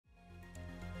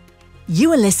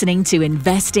You are listening to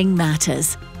Investing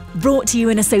Matters, brought to you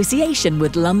in association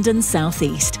with London South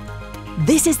East.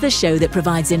 This is the show that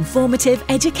provides informative,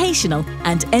 educational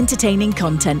and entertaining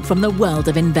content from the world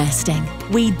of investing.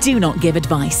 We do not give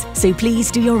advice, so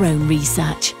please do your own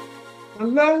research.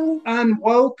 Hello and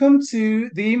welcome to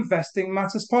the Investing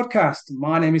Matters podcast.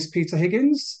 My name is Peter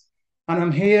Higgins and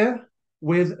I'm here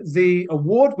with the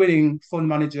award-winning fund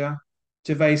manager,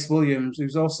 Gervais Williams,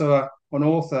 who's also an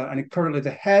author and currently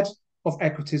the head of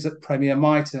Equities at Premier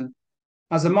Miton.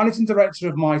 As a managing director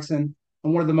of Miton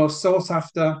and one of the most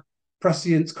sought-after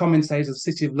prescient commentators of the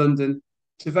City of London,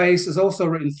 Gervais has also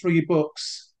written 3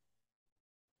 books: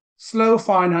 Slow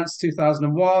Finance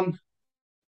 2001,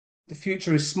 The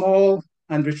Future is Small,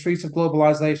 and Retreat of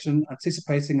Globalisation,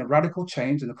 Anticipating a Radical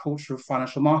Change in the Culture of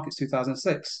Financial Markets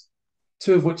 2006,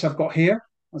 2 of which I've got here,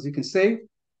 as you can see,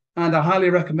 and I highly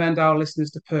recommend our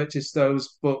listeners to purchase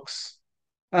those books.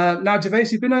 Now, Gervais,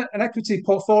 you've been an equity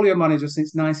portfolio manager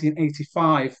since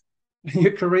 1985.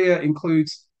 Your career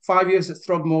includes 5 years at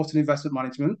Throgmorton Investment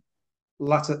Management,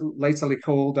 latterly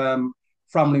called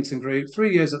Framlington Group,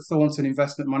 3 years at Thornton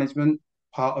Investment Management,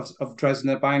 part of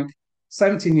Dresdner Bank,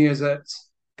 17 years at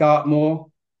Gartmore,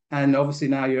 and obviously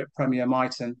now you're at Premier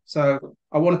Miton. So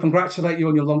I want to congratulate you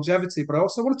on your longevity, but I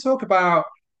also want to talk about,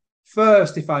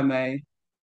 first, if I may,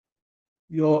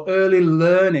 your early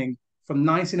learning from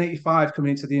 1985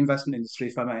 coming into the investment industry,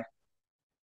 if I may.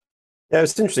 Yeah,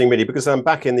 it's interesting, really, because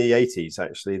back in the 80s,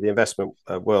 actually, the investment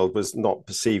world was not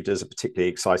perceived as a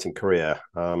particularly exciting career.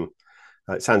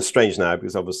 It sounds strange now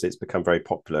because obviously it's become very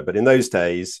popular. But in those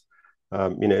days,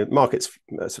 markets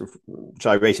sort of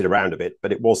gyrated around a bit,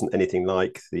 but it wasn't anything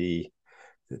like the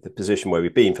position where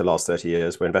we've been for the last 30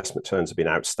 years, where investment returns have been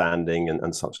outstanding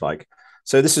and such like.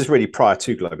 So this is really prior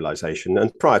to globalization.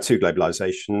 And prior to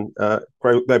globalization,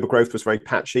 global growth was very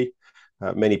patchy.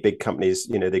 Many big companies,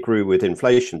 they grew with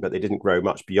inflation, but they didn't grow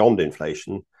much beyond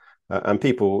inflation. And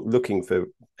people looking for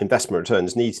investment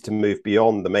returns needed to move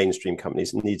beyond the mainstream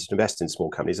companies and needed to invest in small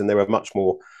companies. And they were a much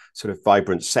more sort of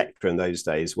vibrant sector in those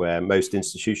days, where most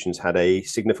institutions had a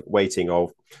significant weighting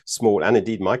of small and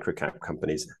indeed micro-cap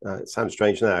companies. It sounds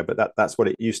strange now, but that's what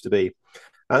it used to be.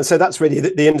 And so that's really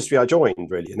the industry I joined,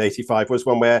 really, in 85, was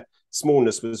one where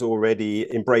smallness was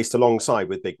already embraced alongside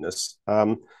with bigness.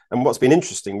 And what's been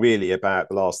interesting, really, about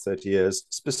the last 30 years,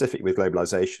 specifically with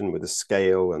globalization, with the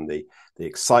scale and the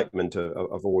excitement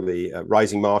of all the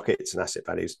rising markets and asset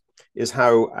values, is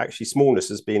how actually smallness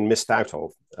has been missed out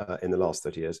of in the last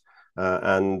 30 years.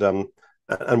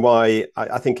 And why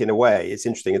I think, in a way, it's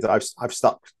interesting is that I've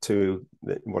stuck to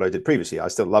what I did previously. I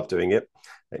still love doing it.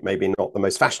 It may be not the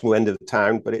most fashionable end of the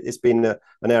town, but it's been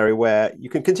an area where you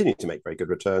can continue to make very good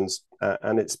returns.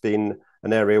 And it's been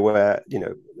an area where,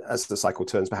 as the cycle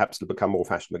turns, perhaps it'll become more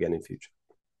fashionable again in future.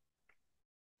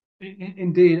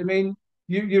 Indeed. I mean,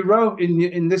 you wrote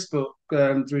in this book,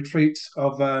 The Retreat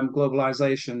of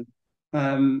Globalisation,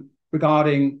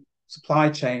 regarding supply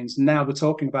chains. Now we're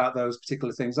talking about those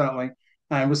particular things, aren't we?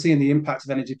 And we're seeing the impact of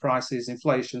energy prices,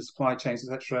 inflation, supply chains,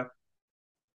 etc.,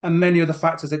 and many other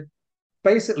factors that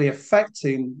basically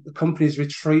affecting the company's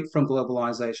retreat from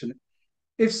globalization.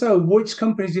 If so, which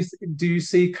companies do you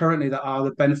see currently that are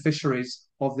the beneficiaries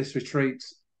of this retreat?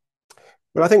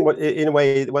 Well, I think in a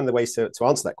way, one of the ways to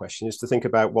answer that question is to think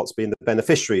about what's been the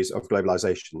beneficiaries of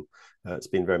globalization. It's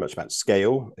been very much about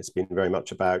scale. It's been very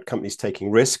much about companies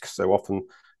taking risk. So often,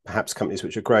 perhaps companies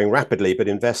which are growing rapidly, but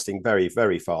investing very,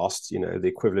 very fast, the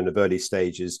equivalent of early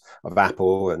stages of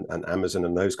Apple and Amazon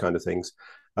and those kind of things.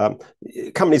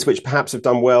 Companies which perhaps have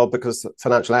done well because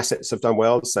financial assets have done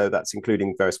well. So that's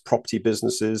including various property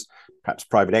businesses, perhaps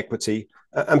private equity,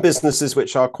 and businesses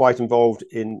which are quite involved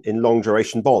in long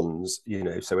duration bonds.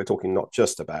 So we're talking not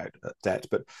just about debt,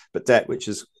 but debt which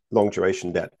is long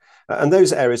duration debt. And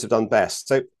those areas have done best.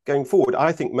 So going forward,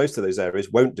 I think most of those areas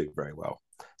won't do very well.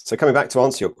 So coming back to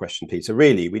answer your question, Peter,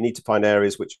 really, we need to find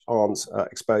areas which aren't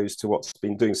exposed to what's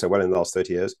been doing so well in the last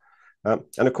 30 years.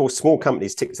 And of course, small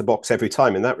companies tick the box every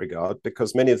time in that regard,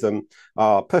 because many of them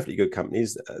are perfectly good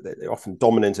companies. They're often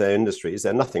dominant in their industries.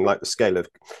 They're nothing like the scale of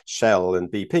Shell and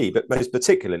BP, but most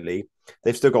particularly,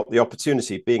 they've still got the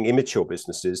opportunity, being immature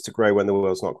businesses, to grow when the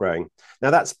world's not growing. Now,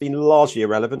 that's been largely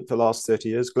irrelevant for the last 30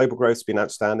 years. Global growth has been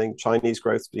outstanding. Chinese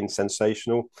growth has been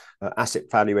sensational. Asset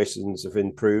valuations have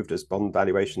improved as bond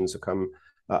valuations have come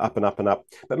up and up and up.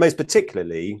 But most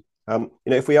particularly,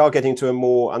 if we are getting to a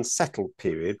more unsettled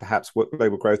period, perhaps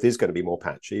global growth is going to be more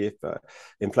patchy. If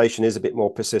inflation is a bit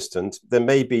more persistent, then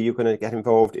maybe you're going to get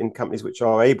involved in companies which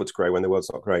are able to grow when the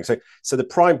world's not growing. So the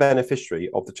prime beneficiary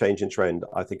of the change in trend,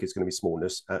 I think, is going to be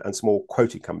smallness and small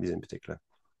quoted companies in particular.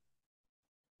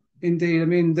 Indeed. I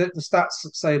mean, the stats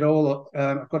say it all.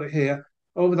 I've got it here.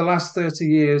 Over the last 30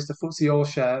 years, the FTSE All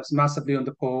Share has massively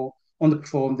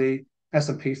underperformed the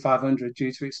S&P 500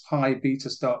 due to its high beta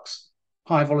stocks,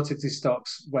 high volatility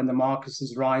stocks. When the market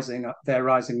is rising, they're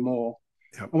rising more.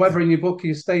 Yep. However, in your book,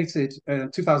 you stated,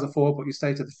 2004, but you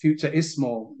stated the future is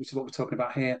small, which is what we're talking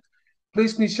about here.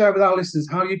 Please can you share with our listeners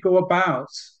how you go about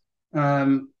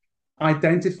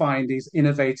identifying these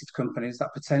innovative companies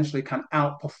that potentially can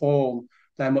outperform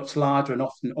their much larger and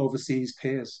often overseas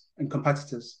peers and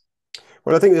competitors?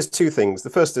 Well, I think there's two things. The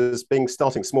first is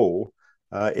starting small.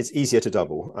 It's easier to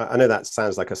double. I know that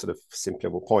sounds like a sort of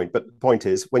simple point, but the point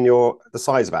is when you're the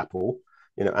size of Apple,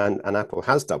 and Apple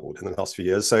has doubled in the last few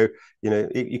years. So,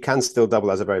 you can still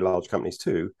double as a very large companies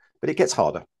too, but it gets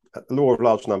harder. The law of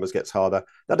large numbers gets harder.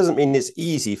 That doesn't mean it's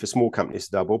easy for small companies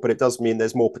to double, but it does mean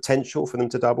there's more potential for them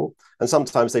to double. And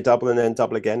sometimes they double and then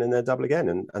double again and then double again.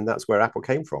 And that's where Apple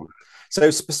came from. So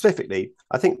specifically,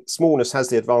 I think smallness has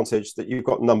the advantage that you've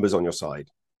got numbers on your side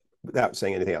without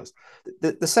saying anything else.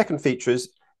 The second feature is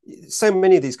so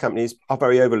many of these companies are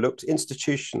very overlooked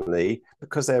institutionally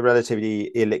because they're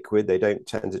relatively illiquid. They don't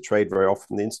tend to trade very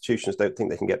often. The institutions don't think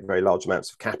they can get very large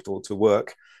amounts of capital to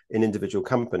work in individual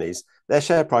companies. Their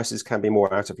share prices can be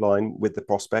more out of line with the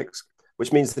prospects,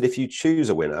 which means that if you choose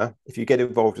a winner, if you get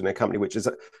involved in a company which is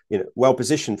well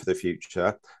positioned for the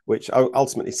future, which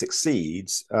ultimately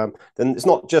succeeds, then it's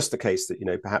not just the case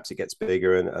that perhaps it gets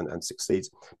bigger and succeeds,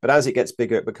 but as it gets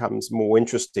bigger, it becomes more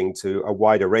interesting to a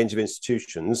wider range of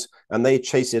institutions, and they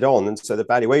chase it on, and so the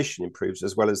valuation improves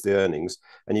as well as the earnings,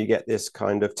 and you get this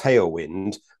kind of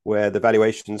tailwind where the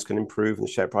valuations can improve and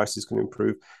the share prices can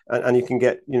improve, and you can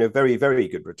get very, very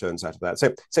good returns out of that.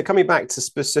 So coming back to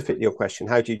specifically your question,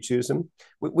 how do you choose them?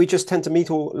 We just tend to meet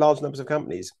all large numbers of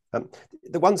companies.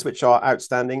 The ones which are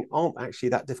outstanding aren't actually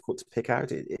that difficult to pick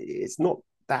out. It's not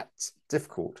that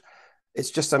difficult. It's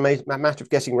just a matter of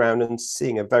getting around and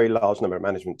seeing a very large number of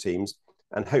management teams.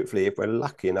 And hopefully, if we're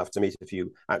lucky enough to meet a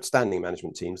few outstanding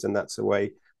management teams, then that's a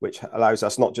way which allows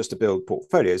us not just to build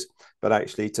portfolios, but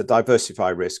actually to diversify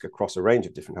risk across a range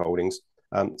of different holdings,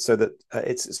 so that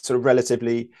it's sort of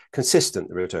relatively consistent,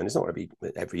 the return. It's not going to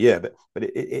be every year, but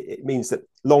it means that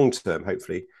long term,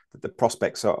 hopefully, that the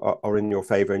prospects are in your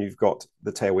favor and you've got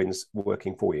the tailwinds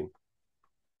working for you.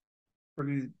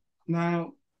 Brilliant.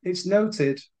 Now, it's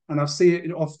noted, and I see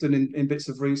it often in bits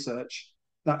of research,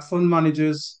 that fund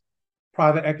managers,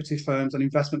 private equity firms and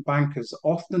investment bankers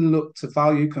often look to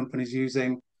value companies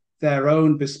using their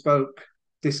own bespoke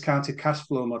discounted cash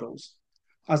flow models,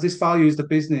 as this values the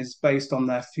business based on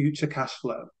their future cash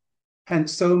flow.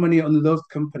 Hence, so many unloved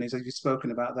companies, as you've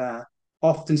spoken about there,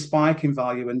 often spike in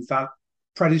value and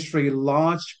predatory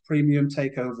large premium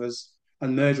takeovers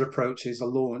and merger approaches are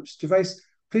launched. Gervais,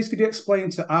 please could you explain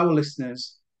to our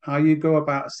listeners how you go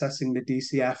about assessing the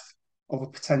DCF of a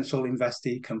potential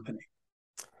investee company?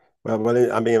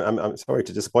 Well, I mean, I'm sorry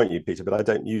to disappoint you, Peter, but I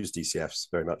don't use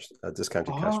DCFs very much,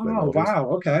 discounted cash flow models. Wow,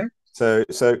 okay. So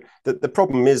the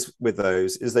problem is with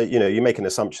those is that you make an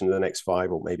assumption in the next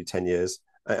 5 or maybe 10 years,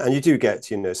 and you do get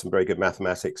some very good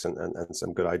mathematics and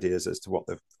some good ideas as to what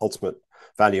the ultimate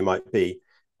value might be.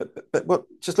 But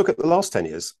just look at the last 10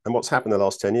 years and what's happened in the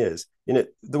last 10 years.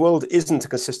 The world isn't a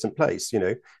consistent place.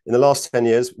 In the last 10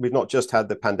 years, we've not just had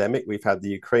the pandemic, we've had the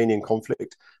Ukrainian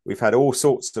conflict, we've had all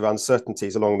sorts of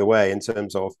uncertainties along the way in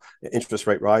terms of interest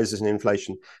rate rises and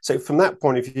inflation. So from that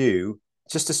point of view,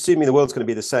 just assuming the world's going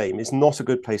to be the same is not a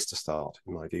good place to start,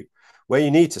 in my view. Where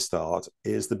you need to start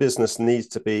is the business needs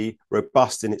to be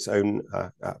robust in its own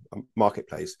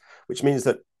marketplace, which means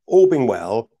that all being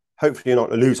well, hopefully you're not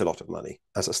going to lose a lot of money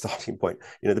as a starting point.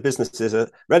 The business is a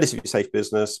relatively safe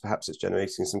business. Perhaps it's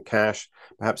generating some cash.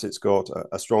 Perhaps it's got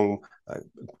a strong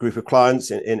group of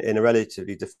clients in a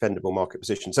relatively defendable market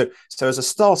position. So as a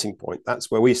starting point,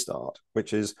 that's where we start,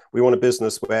 which is we want a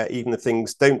business where even if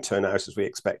things don't turn out as we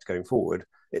expect going forward,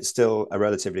 it's still a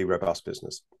relatively robust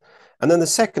business. And then the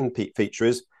second feature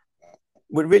is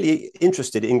we're really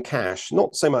interested in cash,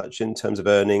 not so much in terms of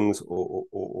earnings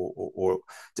or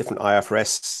different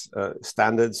IFRS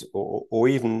standards or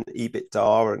even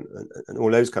EBITDA and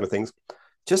all those kind of things.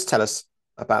 Just tell us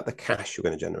about the cash you're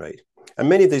going to generate. And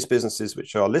many of these businesses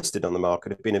which are listed on the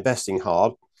market have been investing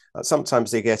hard.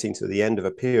 Sometimes they're getting to the end of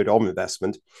a period of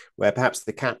investment where perhaps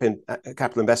the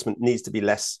capital investment needs to be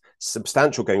less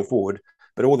substantial going forward,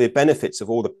 but all the benefits of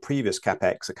all the previous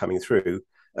CapEx are coming through.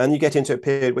 And you get into a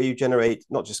period where you generate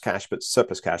not just cash, but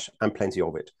surplus cash and plenty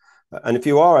of it. And if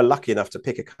you are lucky enough to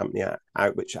pick a company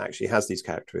out which actually has these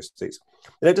characteristics,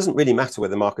 then it doesn't really matter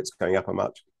whether the market's going up or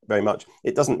much. very much.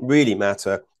 It doesn't really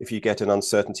matter if you get an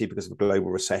uncertainty because of a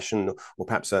global recession or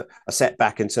perhaps a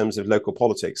setback in terms of local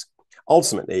politics.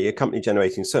 Ultimately, a company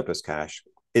generating surplus cash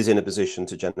is in a position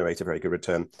to generate a very good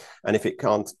return. And if it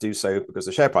can't do so because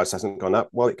the share price hasn't gone up,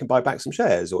 well, it can buy back some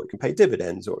shares, or it can pay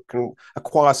dividends, or it can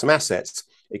acquire some assets,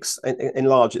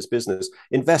 enlarge its business,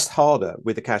 invest harder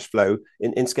with the cash flow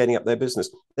in scaling up their business.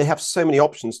 They have so many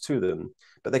options to them,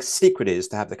 but the secret is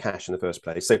to have the cash in the first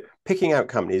place. So picking out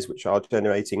companies which are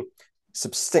generating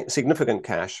significant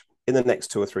cash in the next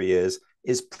 2 or 3 years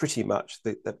is pretty much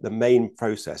the main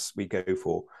process we go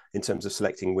for in terms of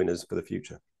selecting winners for the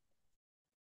future.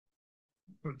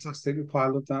 Fantastic reply. I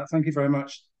love that. Thank you very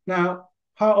much. Now,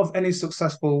 part of any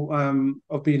successful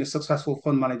of being a successful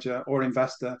fund manager or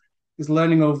investor is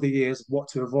learning over the years what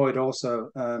to avoid also,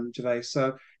 Gervais.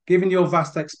 So given your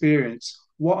vast experience,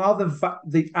 what are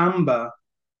the amber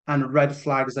and red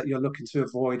flags that you're looking to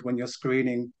avoid when you're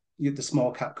screening the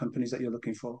small cap companies that you're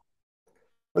looking for?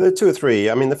 Well, there are 2 or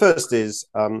 3. I mean, the first is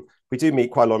we do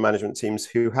meet quite a lot of management teams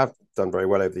who have done very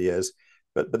well over the years,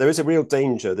 but there is a real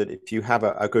danger that if you have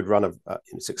a good run of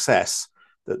success,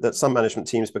 that some management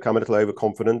teams become a little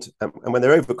overconfident, and when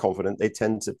they're overconfident, they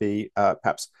tend to be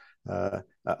perhaps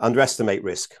underestimate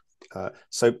risk.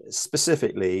 So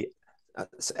specifically,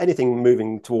 anything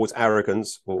moving towards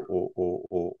arrogance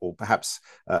or perhaps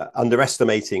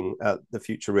underestimating the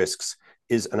future risks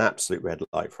is an absolute red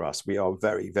light for us. We are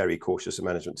very, very cautious of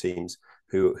management teams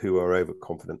who are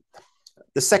overconfident.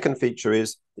 The second feature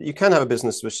is that you can have a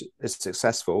business which is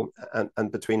successful,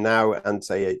 and between now and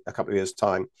say a couple of years'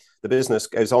 time, the business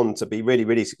goes on to be really,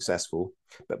 really successful.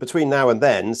 But between now and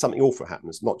then, something awful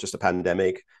happens, not just a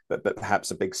pandemic, but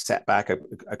perhaps a big setback,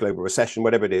 a global recession,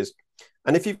 whatever it is.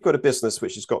 And if you've got a business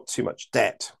which has got too much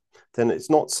debt, then it's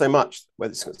not so much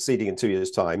whether it's succeeding in 2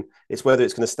 years' time, it's whether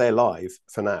it's going to stay alive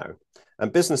for now.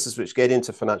 And businesses which get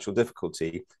into financial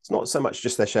difficulty, it's not so much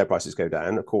just their share prices go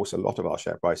down. Of course, a lot of our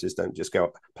share prices don't just go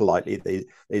up politely.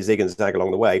 They zig and zag along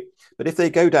the way. But if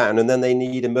they go down and then they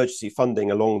need emergency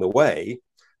funding along the way,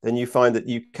 then you find that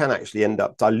you can actually end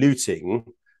up diluting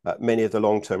many of the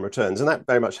long-term returns. And that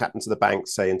very much happened to the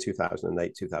banks, say in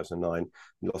 2008, 2009.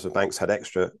 Lots of banks had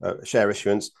extra share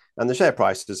issuance, and the share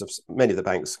prices of many of the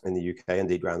banks in the UK,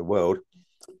 indeed around the world,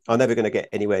 are never going to get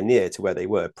anywhere near to where they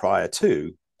were prior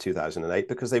to 2008,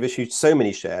 because they've issued so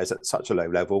many shares at such a low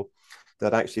level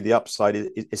that actually the upside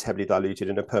is heavily diluted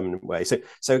in a permanent way.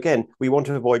 So again, we want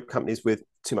to avoid companies with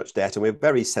too much debt, and we're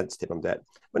very sensitive on debt.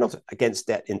 We're not against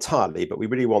debt entirely, but we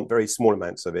really want very small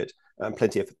amounts of it and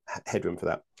plenty of headroom for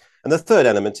that. And the third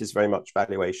element is very much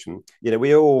valuation. You know,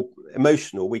 we're all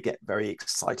emotional. We get very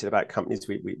excited about companies.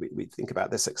 We think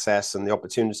about their success and the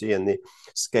opportunity and the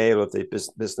scale of the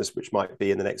business which might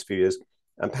be in the next few years.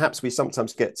 And perhaps we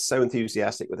sometimes get so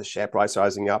enthusiastic with the share price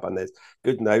rising up and there's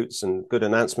good notes and good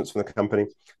announcements from the company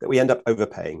that we end up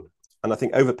overpaying. And I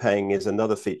think overpaying is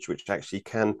another feature which actually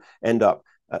can end up,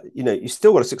 you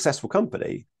still got a successful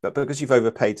company, but because you've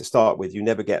overpaid to start with, you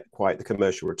never get quite the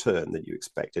commercial return that you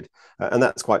expected. And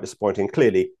that's quite disappointing.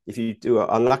 Clearly, if you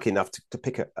are unlucky enough to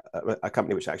pick a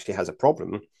company which actually has a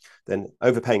problem, then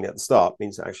overpaying at the start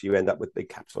means that actually you end up with big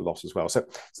capital loss as well. So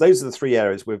those are the 3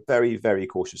 areas we're very, very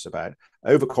cautious about: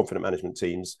 overconfident management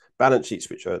teams, balance sheets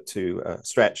which are too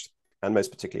stretched, and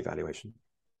most particularly valuation.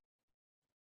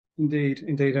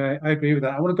 Indeed, I agree with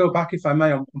that. I want to go back, if I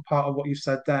may, on part of what you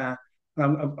said there.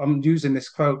 I'm using this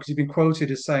quote because you've been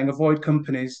quoted as saying, avoid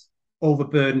companies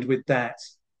overburdened with debt.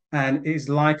 And it is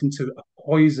likened to a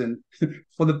poison.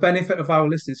 For the benefit of our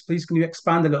listeners, please can you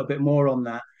expand a little bit more on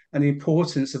that and the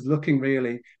importance of looking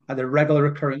really at the regular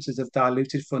occurrences of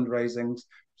diluted fundraisings,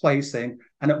 placing,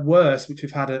 and at worst, which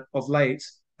we've had of late,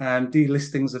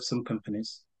 delistings of some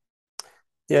companies.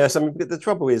 Yes, I mean, the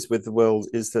trouble is with the world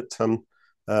is that,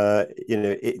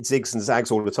 it zigs and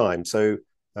zags all the time. So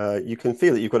you can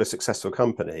feel that you've got a successful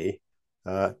company,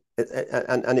 and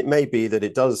it may be that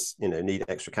it does, need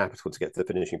extra capital to get to the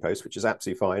finishing post, which is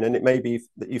absolutely fine. And it may be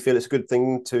that you feel it's a good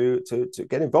thing to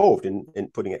get involved in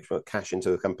putting extra cash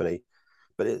into the company.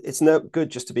 But it's no good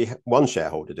just to be one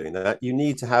shareholder doing that. You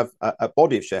need to have a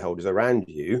body of shareholders around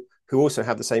you who also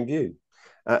have the same view.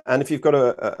 And if you've got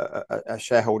a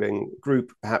shareholding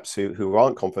group, perhaps who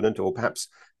aren't confident, or perhaps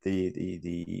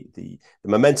the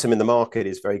momentum in the market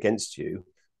is very against you,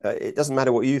 it doesn't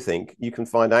matter what you think. You can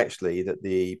find actually that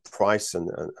the price and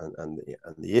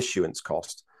the issuance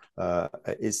cost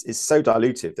is so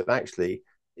dilutive that actually,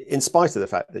 in spite of the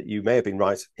fact that you may have been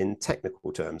right in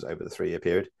technical terms over the 3-year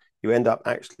period, you end up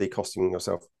actually costing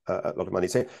yourself a lot of money.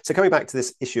 So coming back to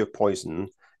this issue of poison,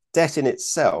 debt in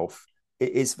itself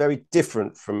is very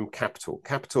different from capital.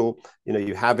 Capital,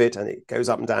 you have it and it goes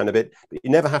up and down a bit, but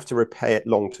you never have to repay it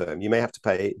long term. You may have to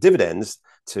pay dividends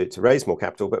to raise more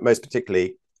capital, but most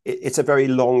particularly, it's a very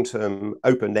long-term,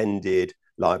 open-ended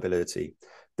liability.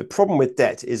 The problem with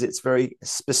debt is it's very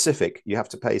specific. You have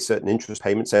to pay certain interest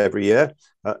payments every year,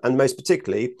 and most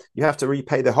particularly, you have to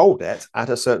repay the whole debt at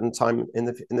a certain time in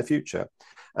the future.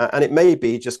 And it may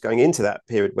be just going into that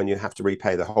period when you have to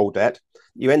repay the whole debt,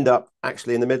 you end up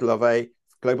actually in the middle of a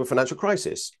global financial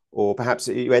crisis, or perhaps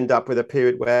you end up with a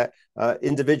period where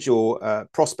individual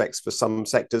prospects for some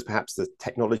sectors, perhaps the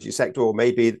technology sector or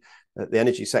maybe the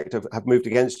energy sector, have moved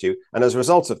against you. And as a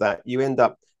result of that, you end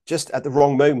up just at the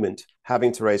wrong moment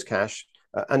having to raise cash,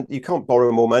 and you can't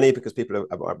borrow more money because people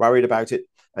are worried about it,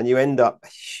 and you end up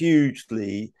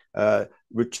hugely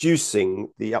reducing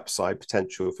the upside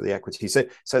potential for the equity.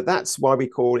 So that's why we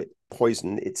call it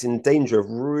poison. It's in danger of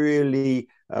really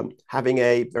having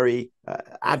a very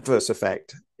adverse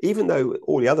effect, even though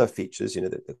all the other features,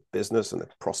 the business and the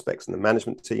prospects and the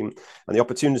management team and the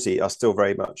opportunity are still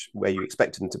very much where you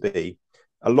expect them to be.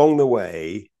 Along the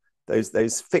way,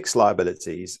 those fixed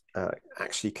liabilities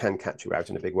actually can catch you out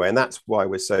in a big way. And that's why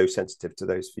we're so sensitive to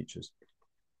those features.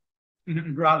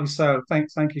 Rightly so.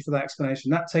 Thank you for that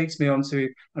explanation. That takes me on to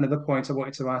another point I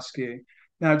wanted to ask you.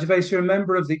 Now, Gervais, you're a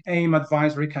member of the AIM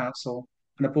Advisory Council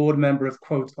and a board member of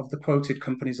the Quoted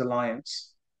Companies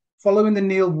Alliance. Following the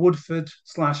Neil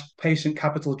Woodford/Patient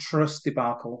Capital Trust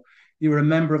debacle, you were a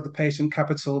member of the Patient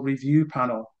Capital Review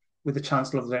Panel with the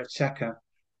Chancellor of the Exchequer,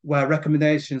 where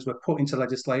recommendations were put into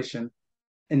legislation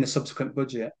in the subsequent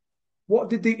budget. What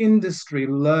did the industry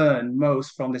learn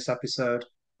most from this episode,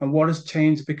 and what has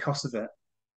changed because of it?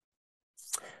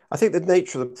 I think the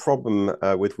nature of the problem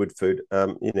with Woodford,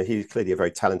 he's clearly a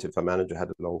very talented fund manager, had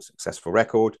a long, successful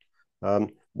record,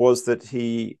 was that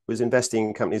he was investing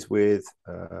in companies with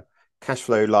cash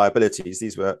flow liabilities.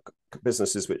 These were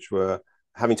businesses which were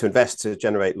having to invest to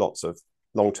generate lots of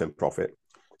long-term profit.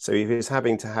 So he was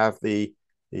having to have the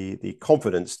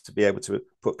confidence to be able to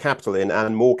put capital in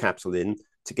and more capital in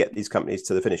to get these companies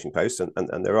to the finishing post.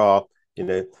 And there are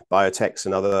biotechs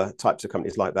and other types of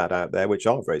companies like that out there, which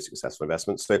are very successful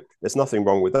investments. So there's nothing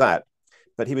wrong with that.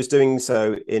 But he was doing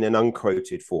so in an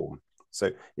unquoted form.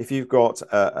 So if you've got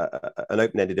an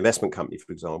open-ended investment company,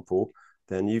 for example,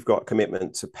 then you've got a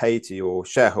commitment to pay to your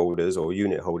shareholders or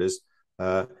unit holders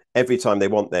every time they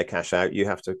want their cash out. You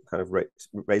have to kind of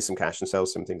raise some cash and sell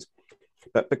some things.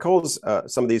 But because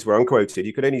some of these were unquoted,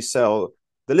 you could only sell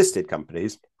the listed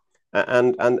companies.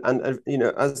 And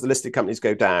as the listed companies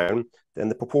go down, then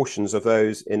the proportions of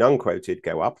those in unquoted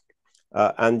go up,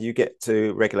 and you get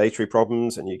to regulatory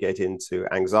problems, and you get into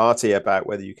anxiety about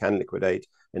whether you can liquidate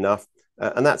enough,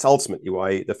 and that's ultimately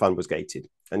why the fund was gated.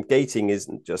 And gating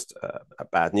isn't just a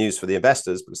bad news for the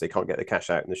investors because they can't get the cash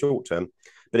out in the short term,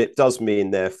 but it does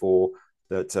mean, therefore,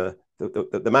 that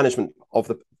the management of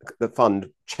the fund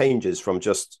changes from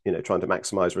just trying to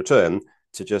maximize return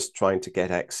to just trying to get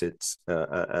exits,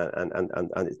 and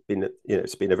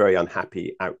it's been a very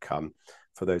unhappy outcome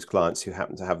for those clients who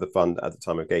happen to have the fund at the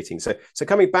time of gating. So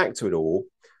coming back to it all,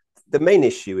 the main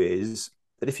issue is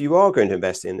that if you are going to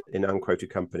invest in unquoted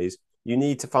companies, you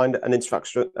need to find an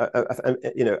instruction,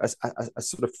 a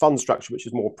sort of fund structure which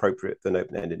is more appropriate than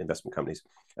open-ended investment companies,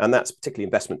 and that's particularly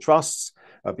investment trusts,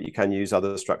 but you can use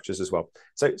other structures as well.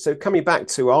 So coming back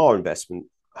to our investment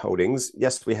holdings,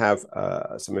 yes, we have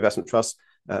some investment trusts.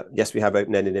 Yes, we have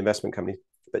open-ended investment companies,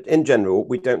 but in general,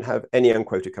 we don't have any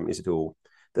unquoted companies at all.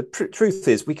 The truth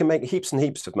is, we can make heaps and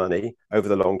heaps of money over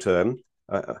the long term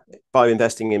by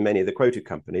investing in many of the quoted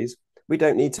companies. We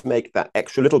don't need to make that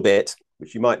extra little bit,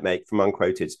 which you might make from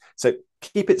unquoted. So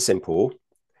keep it simple.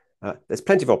 There's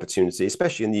plenty of opportunity,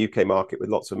 especially in the UK market, with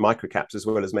lots of microcaps as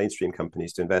well as mainstream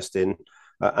companies to invest in.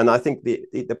 And I think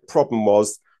the problem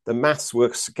was the maths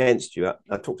works against you.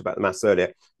 I talked about the maths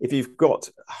earlier. If you've got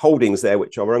holdings there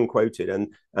which are unquoted and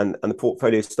the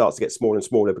portfolio starts to get smaller and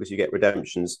smaller because you get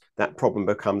redemptions, that problem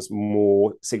becomes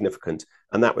more significant.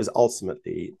 And that was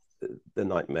ultimately the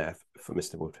nightmare for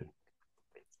Mr. Woodford.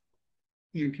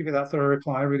 You give me that thorough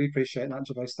reply. I really appreciate that,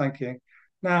 Gervais. Thank you.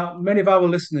 Now, many of our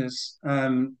listeners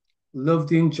love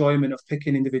the enjoyment of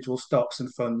picking individual stocks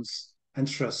and funds and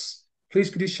trusts. Please,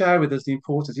 could you share with us the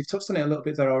importance? You've touched on it a little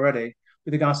bit there already,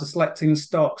 with regards to selecting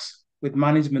stocks with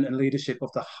management and leadership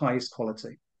of the highest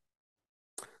quality.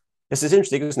 Yes, it's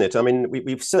interesting, isn't it? I mean,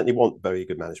 we certainly want very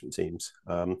good management teams.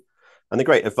 And the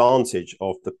great advantage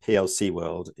of the PLC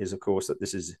world is, of course, that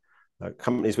this is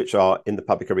companies which are in the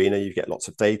public arena. You get lots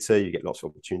of data, you get lots of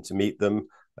opportunity to meet them.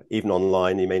 Even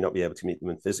online, you may not be able to meet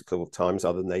them in physical times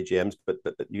other than AGMs, but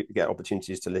you get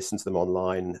opportunities to listen to them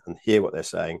online and hear what they're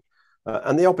saying.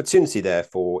 And the opportunity,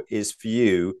 therefore, is for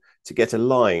you to get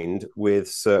aligned with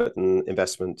certain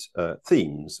investment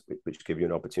themes, which give you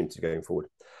an opportunity going forward.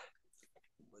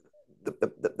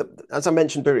 As I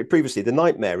mentioned very previously, the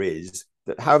nightmare is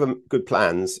that however good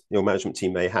plans your management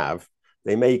team may have,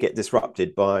 they may get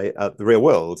disrupted by the real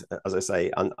world, as I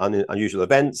say, unusual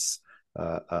events,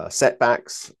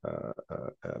 setbacks,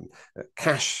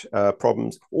 cash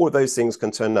problems. All of those things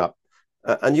can turn up.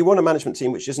 And you want a management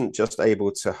team which isn't just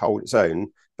able to hold its own,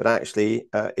 but actually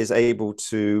is able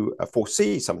to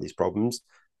foresee some of these problems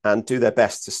and do their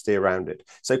best to steer around it.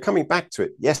 So coming back to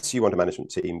it, yes, you want a management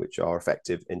team which are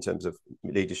effective in terms of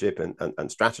leadership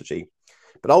and strategy,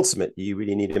 but ultimately you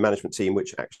really need a management team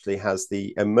which actually has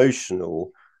the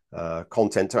emotional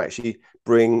content to actually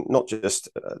bring not just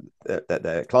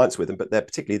their clients with them, but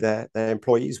particularly their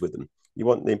employees with them. You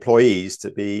want the employees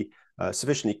to be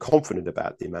sufficiently confident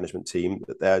about the management team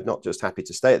that they're not just happy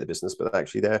to stay at the business, but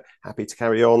actually they're happy to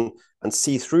carry on and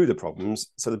see through the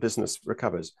problems so the business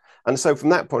recovers. And so from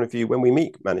that point of view, when we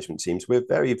meet management teams, we're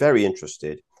very, very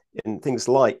interested in things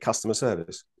like customer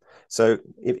service. So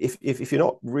if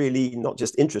you're not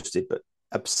just interested, but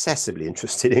obsessively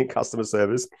interested in customer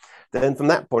service, then from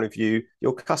that point of view,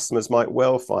 your customers might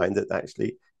well find that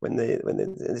actually when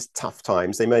there's tough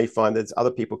times, they may find there's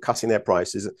other people cutting their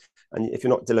prices. And if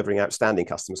you're not delivering outstanding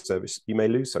customer service, you may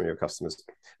lose some of your customers.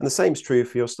 And the same is true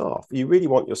for your staff. You really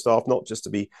want your staff not just to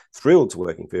be thrilled to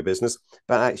working for your business,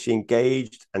 but actually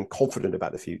engaged and confident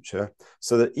about the future,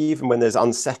 so that even when there's an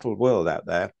unsettled world out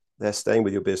there, they're staying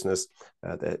with your business,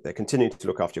 they're continuing to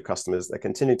look after your customers, they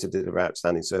continue to deliver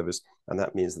outstanding service, and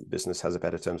that means that the business has a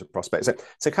better terms of prospect.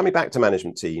 So coming back to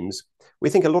management teams, we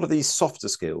think a lot of these softer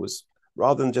skills,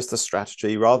 rather than just the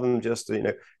strategy, rather than just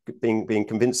being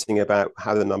convincing about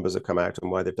how the numbers have come out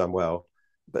and why they've done well,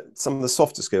 but some of the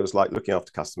softer skills like looking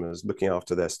after customers, looking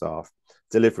after their staff,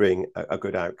 delivering a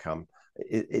good outcome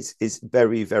is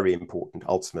very, very important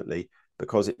ultimately,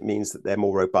 because it means that they're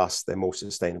more robust, they're more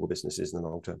sustainable businesses in the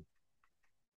long term.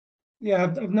 Yeah,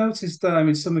 I've noticed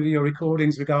in some of your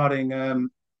recordings regarding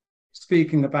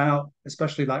speaking about,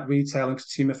 especially like retail and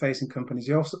consumer-facing companies,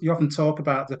 you often talk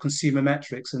about the consumer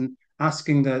metrics and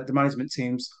asking the management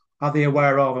teams, are they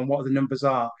aware of and what the numbers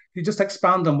are? Can you just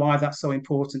expand on why that's so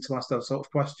important to ask those sort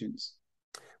of questions?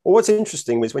 Well, what's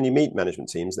interesting is when you meet management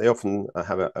teams, they often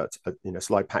have a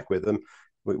slide pack with them.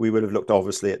 We would have looked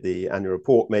obviously at the annual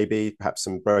report, maybe perhaps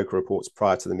some broker reports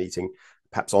prior to the meeting,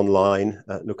 perhaps online,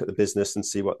 look at the business and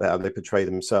see how they portray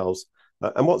themselves.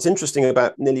 And what's interesting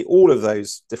about nearly all of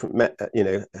those different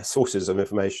sources of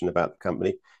information about the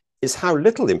company is how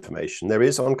little information there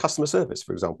is on customer service,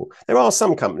 for example. There are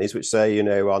some companies which say,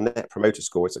 our net promoter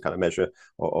score is a kind of measure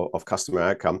of customer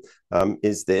outcome,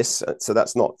 is this. So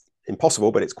that's not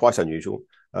impossible, but it's quite unusual.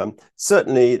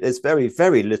 Certainly, there's very,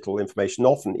 very little information,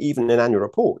 often even in annual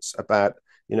reports, about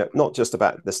not just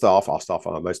about the staff. Our staff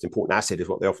are our most important asset, is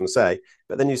what they often say.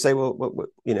 But then you say, well,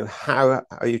 how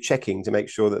are you checking to make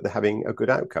sure that they're having a good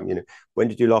outcome? When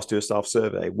did you last do a staff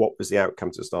survey? What was the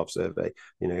outcome to the staff survey?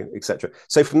 Etc.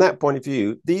 So from that point of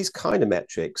view, these kind of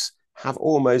metrics have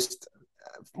almost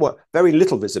very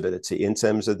little visibility in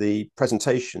terms of the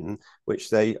presentation, which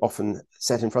they often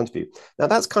set in front of you. Now,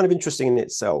 that's kind of interesting in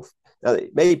itself. Now,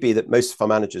 it may be that most fund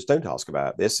managers don't ask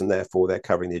about this, and therefore they're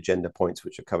covering the agenda points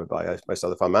which are covered by most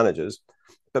other fund managers.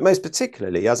 But most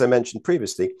particularly, as I mentioned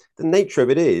previously, the nature of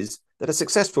it is that a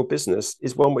successful business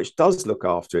is one which does look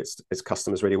after its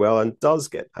customers really well and does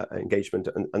get engagement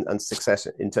and success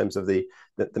in terms of the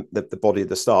body of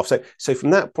the staff. So from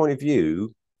that point of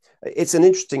view, it's an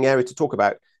interesting area to talk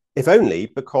about, if only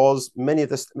because many of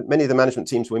the management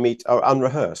teams we meet are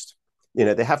unrehearsed.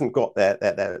 They haven't got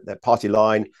their party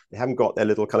line, they haven't got their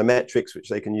little kind of metrics which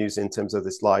they can use in terms of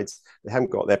the slides, they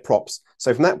haven't got their props.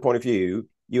 So from that point of view,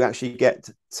 you actually get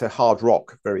to hard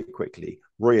rock very quickly,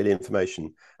 real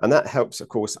information. And that helps, of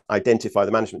course, identify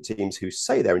the management teams who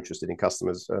say they're interested in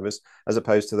customer service, as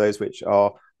opposed to those which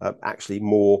are actually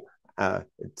more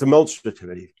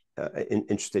demonstratively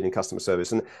interested in customer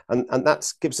service, and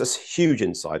that gives us huge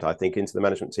insight, I think, into the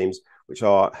management teams which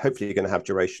are hopefully going to have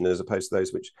duration, as opposed to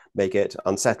those which may get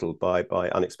unsettled by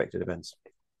unexpected events.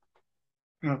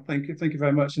 Oh, thank you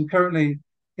very much. And currently,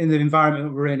 in the environment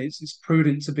that we're in, it's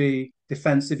prudent to be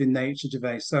defensive in nature,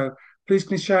 Gervais. So please,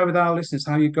 can you share with our listeners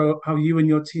how you and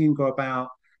your team go about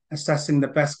assessing the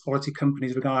best quality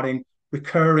companies regarding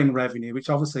recurring revenue, which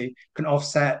obviously can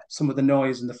offset some of the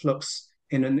noise and the flux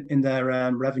in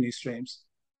their revenue streams?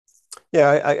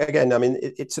 Yeah, again, I mean,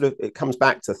 it sort of it comes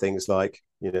back to things like,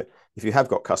 if you have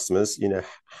got customers,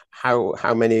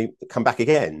 how many come back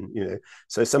again,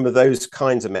 so some of those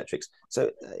kinds of metrics.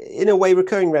 So in a way,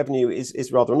 recurring revenue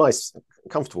is rather a nice,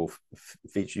 comfortable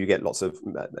feature. You get lots of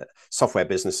software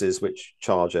businesses which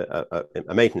charge a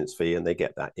maintenance fee, and they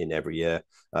get that in every year,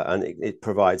 and it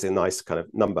provides a nice kind of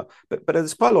number. But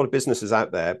there's quite a lot of businesses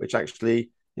out there which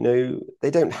actually,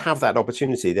 they don't have that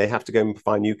opportunity. They have to go and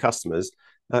find new customers.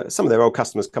 Some of their old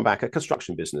customers come back, a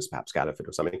construction business, perhaps Galliford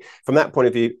or something. From that point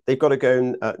of view, they've got to go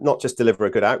and not just deliver a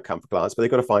good outcome for clients, but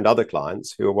they've got to find other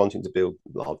clients who are wanting to build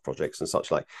large projects and such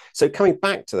like. So coming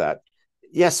back to that,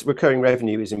 yes, recurring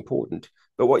revenue is important,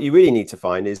 but what you really need to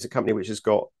find is a company which has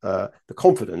got the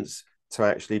confidence to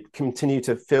actually continue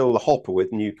to fill the hopper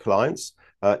with new clients,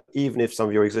 even if some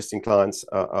of your existing clients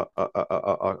are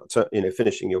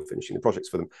finishing the projects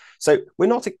for them. So we're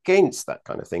not against that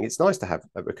kind of thing. It's nice to have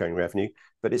a recurring revenue,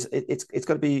 but it's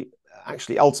got to be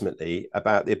actually ultimately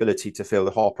about the ability to fill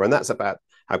the hopper, and that's about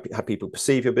how people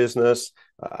perceive your business,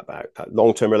 about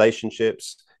long-term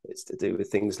relationships. It's to do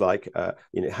with things like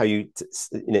how you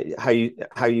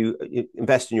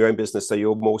invest in your own business, so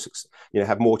you're more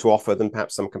have more to offer than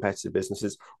perhaps some competitive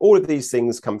businesses. All of these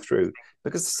things come through,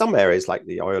 because some areas like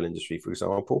the oil industry, for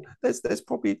example, there's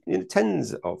probably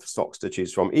tens of stocks to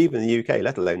choose from, even in the UK,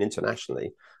 let alone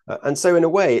internationally. And so in a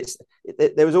way,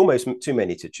 there was almost too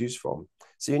many to choose from.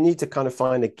 So you need to kind of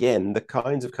find again the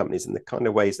kinds of companies and the kind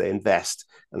of ways they invest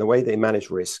and the way they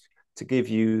manage risk to give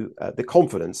you the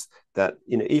confidence that,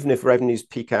 even if revenues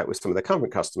peak out with some of the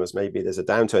current customers, maybe there's a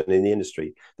downturn in the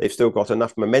industry, they've still got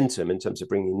enough momentum in terms of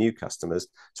bringing new customers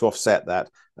to offset that,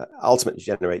 ultimately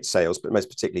generate sales, but most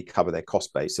particularly cover their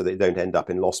cost base so they don't end up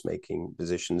in loss-making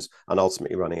positions and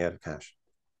ultimately running out of cash.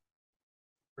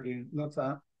 Brilliant, love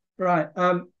that. Right,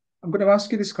 I'm going to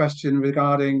ask you this question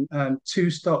regarding two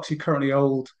stocks you currently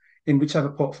hold in whichever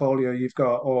portfolio you've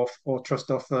got, or trust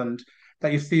or fund,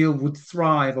 that you feel would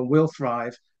thrive or will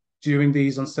thrive during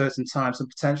these uncertain times and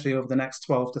potentially over the next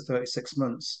 12 to 36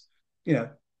 months,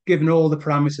 given all the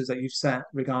parameters that you've set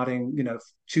regarding,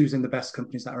 choosing the best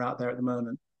companies that are out there at the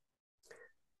moment?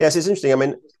 Yes, it's interesting. I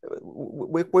mean,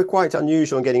 we're quite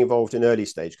unusual in getting involved in early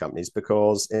stage companies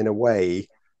because, in a way,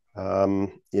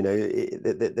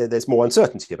 there's more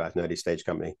uncertainty about an early stage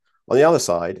company. On the other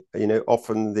side,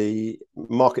 often the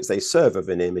markets they serve of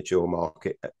an immature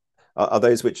market are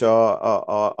those which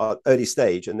are early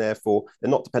stage, and therefore they're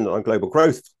not dependent on global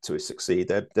growth to succeed.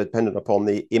 They're dependent upon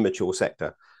the immature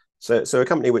sector. So a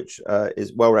company which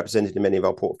is well represented in many of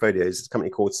our portfolios is a company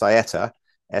called Saeta,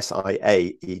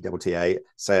 SIAETA.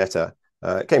 Saeta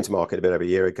came to market a bit over a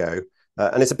year ago.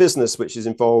 And it's a business which is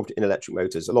involved in electric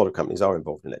motors. A lot of companies are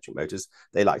involved in electric motors.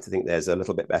 They like to think there's a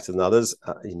little bit better than others.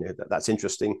 That's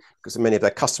interesting because many of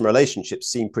their customer relationships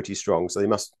seem pretty strong. So they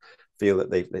must feel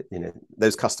that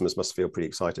those customers must feel pretty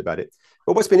excited about it.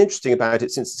 But what's been interesting about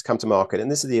it since it's come to market, and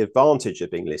this is the advantage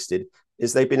of being listed,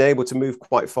 is they've been able to move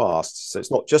quite fast. So it's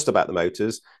not just about the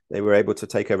motors. They were able to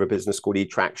take over a business called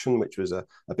eTraction, which was a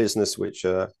business which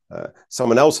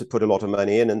someone else had put a lot of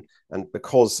money in, and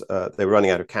because they were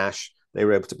running out of cash, they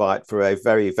were able to buy it for a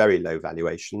very, very low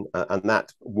valuation, and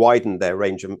that widened their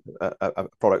range of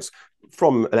products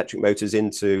from electric motors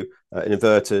into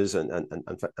inverters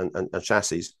and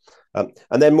chassis.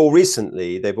 And then more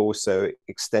recently, they've also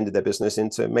extended their business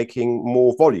into making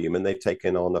more volume, and they've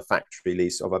taken on a factory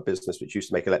lease of a business which used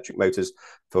to make electric motors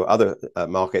for other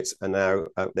markets, and now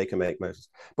they can make motors.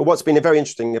 But what's been very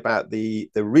interesting about the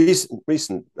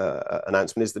recent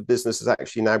announcement is the business has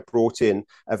actually now brought in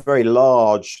a very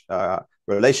large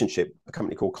relationship, a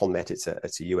company called Connet. It's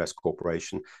a US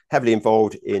corporation, heavily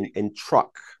involved in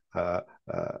truck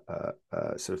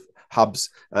sort of hubs,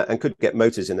 and could get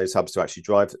motors in those hubs to actually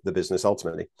drive the business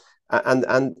ultimately.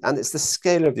 And it's the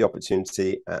scale of the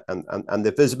opportunity and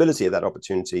the visibility of that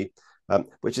opportunity,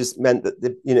 which has meant that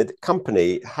the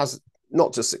company has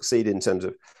not just succeeded in terms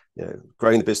of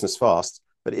growing the business fast,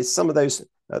 but it's some of those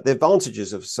the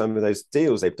advantages of some of those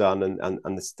deals they've done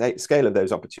and the scale of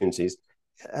those opportunities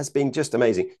has been just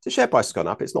amazing. The share price has gone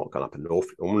up. It's not gone up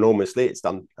enormously. It's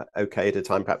done okay at a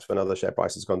time, perhaps when other share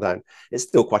prices have gone down. It's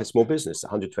still quite a small business,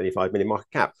 125 million market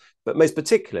cap. But most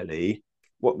particularly,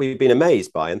 what we've been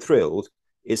amazed by and thrilled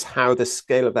is how the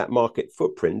scale of that market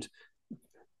footprint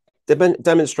They've been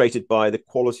demonstrated by the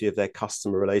quality of their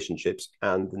customer relationships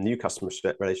and the new customer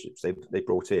relationships they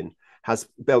brought in, has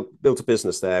built a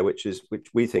business there, which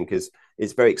we think is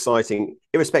very exciting,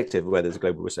 irrespective of whether there's a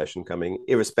global recession coming,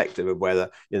 irrespective of whether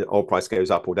oil price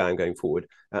goes up or down going forward.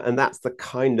 And that's the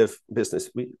kind of business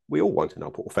we all want in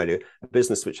our portfolio, a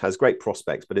business which has great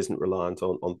prospects but isn't reliant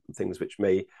on things which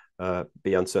may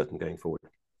be uncertain going forward.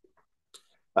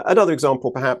 Another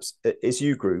example, perhaps, is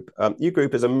U Group. U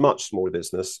Group is a much smaller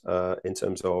business in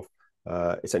terms of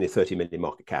it's only 30 million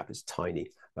market cap. It's tiny.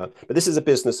 But this is a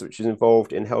business which is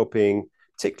involved in helping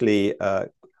particularly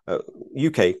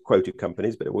UK quoted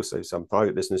companies, but also some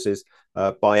private businesses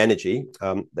buy energy.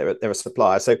 They're a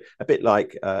supplier. So a bit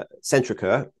like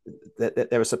Centrica,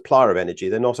 they're a supplier of energy.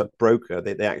 They're not a broker.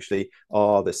 They actually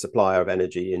are the supplier of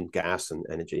energy in gas and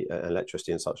energy,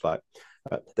 electricity and such like.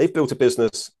 They've built a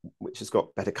business which has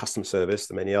got better customer service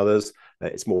than many others.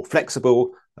 It's more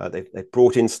flexible. They've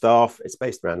brought in staff. It's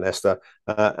based around Leicester,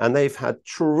 and they've had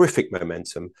terrific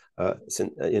momentum. The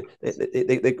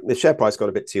share price got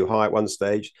a bit too high at one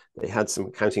stage. They had some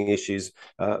accounting issues.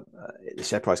 The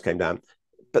share price came down.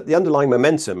 But the underlying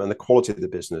momentum and the quality of the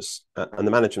business and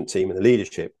the management team and the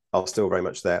leadership are still very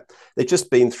much there. They've just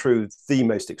been through the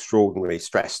most extraordinary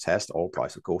stress test. Oil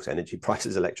price, of course, energy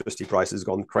prices, electricity prices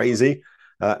gone crazy.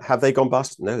 Have they gone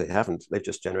bust? No, they haven't. They've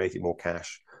just generated more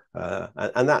cash.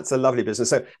 And that's a lovely business.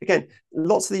 So again,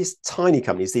 lots of these tiny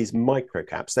companies, these micro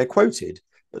caps, they're quoted,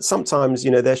 but sometimes,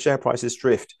 their share prices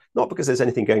drift, not because there's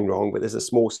anything going wrong, but there's a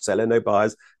small seller, no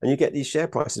buyers, and you get these share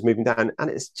prices moving down. And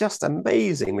it's just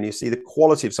amazing when you see the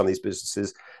quality of some of these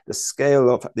businesses, the scale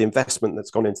of the investment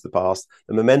that's gone into the past,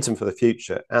 the momentum for the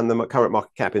future, and the current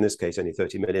market cap, in this case, only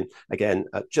 30 million. Again,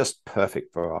 just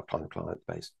perfect for our client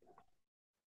base.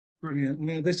 Brilliant.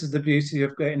 Yeah, this is the beauty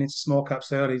of getting into small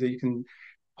caps early, that you can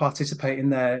participate in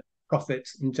their profit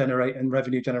and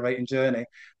revenue generating journey.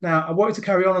 Now, I wanted to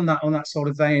carry on that sort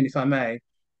of vein, if I may.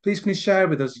 Please, can you share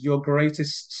with us your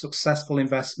greatest successful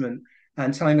investment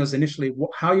and telling us initially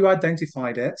how you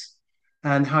identified it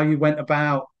and how you went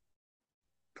about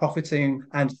profiting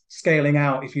and scaling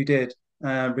out, if you did,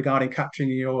 regarding capturing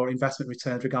your investment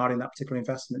returns regarding that particular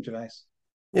investment, Gervais?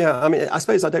 Yeah, I mean, I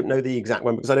suppose I don't know the exact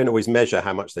one because I don't always measure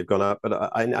how much they've gone up.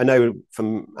 But I know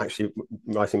from actually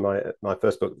writing my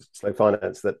first book, Slow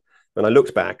Finance, that when I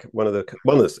looked back, one of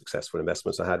the successful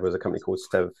investments I had was a company called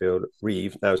Severfield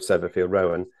Reeve, now Severfield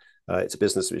Rowan. It's a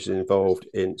business which is involved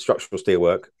in structural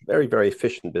steelwork, very, very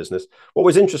efficient business. What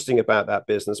was interesting about that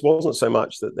business wasn't so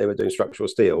much that they were doing structural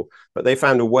steel, but they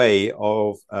found a way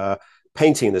of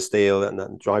painting the steel and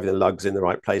then driving the lugs in the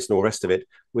right place and all the rest of it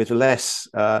with less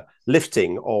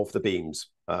lifting of the beams.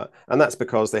 And that's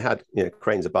because they had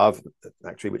cranes above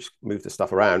actually, which moved the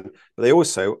stuff around. But they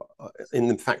also, in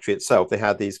the factory itself, they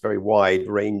had these very wide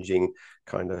ranging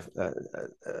kind of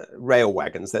rail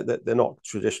wagons. They're not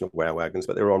traditional rail wagons,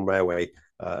 but they're on railway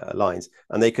lines.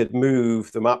 And they could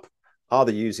move them up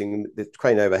either using the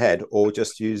crane overhead or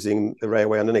just using the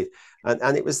railway underneath.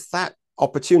 And it was that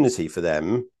opportunity for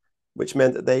them which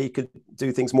meant that they could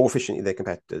do things more efficiently than their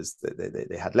competitors.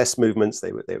 They had less movements.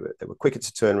 They were quicker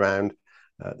to turn around.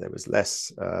 There was less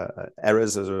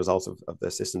errors as a result of their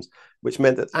systems, which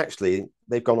meant that actually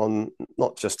they've gone on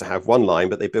not just to have one line,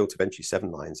 but they built eventually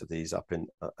 7 lines of these up in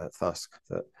Thusk,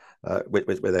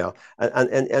 where they are.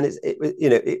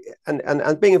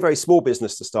 And being a very small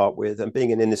business to start with, and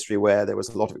being an industry where there was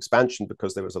a lot of expansion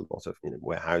because there was a lot of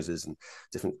warehouses and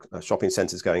different shopping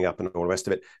centres going up and all the rest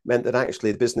of it, meant that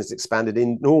actually the business expanded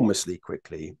enormously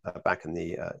quickly back in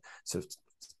the sort of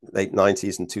late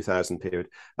 90s and 2000 period.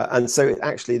 And so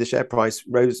actually the share price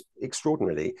rose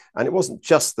extraordinarily. And it wasn't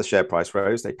just the share price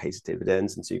rose, they paid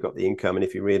dividends. And so you got the income. And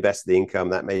if you reinvested the income,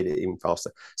 that made it even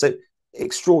faster. So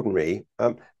extraordinary,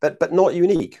 but not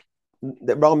unique.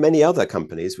 There are many other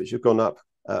companies which have gone up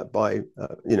by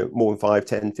more than 5,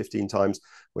 10, 15 times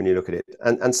when you look at it.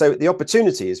 And so the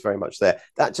opportunity is very much there.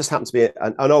 That just happens to be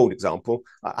an old example.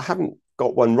 I haven't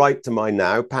got one right to mind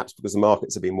now, perhaps because the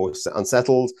markets have been more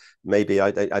unsettled. Maybe I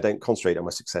don't concentrate on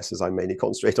my successes. I mainly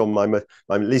concentrate on my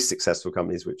least successful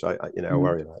companies, which I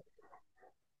worry about.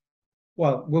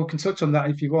 Well, we can touch on that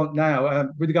if you want now.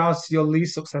 With regards to your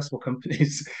least successful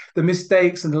companies, the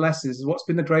mistakes and the lessons, what's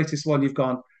been the greatest one you've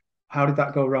gone, how did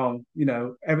that go wrong?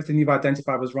 Everything you've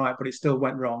identified was right, but it still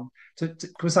went wrong.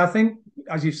 Because I think,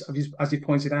 as you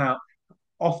pointed out,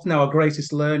 often our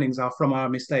greatest learnings are from our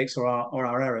mistakes or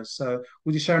our errors. So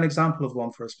would you share an example of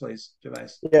one for us, please, Gervais?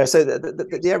 Yeah, so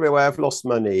the area where I've lost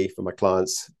money for my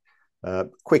clients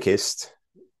quickest,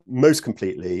 most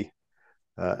completely,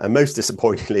 and most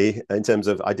disappointingly, in terms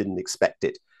of I didn't expect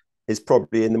it, is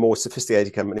probably in the more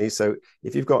sophisticated companies. So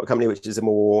if you've got a company which is a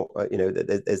more,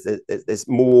 there's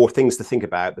more things to think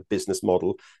about, the business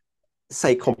model,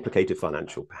 say complicated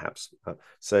financial perhaps.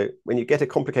 So when you get a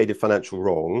complicated financial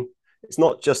wrong, it's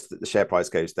not just that the share price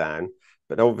goes down,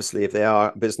 but obviously if they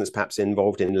are a business perhaps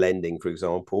involved in lending, for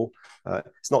example,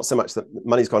 it's not so much that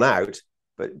money's gone out,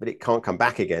 but it can't come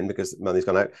back again because money's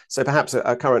gone out. So perhaps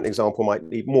a current example might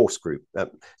be Morse Group.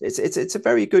 It's a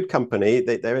very good company.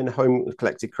 They're in home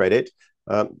collected credit,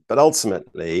 but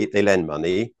ultimately they lend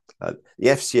money. The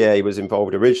FCA was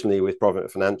involved originally with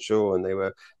Provident Financial, and they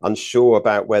were unsure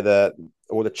about whether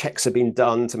all the checks had been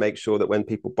done to make sure that when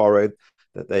people borrowed,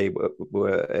 that they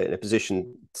were in a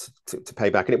position to pay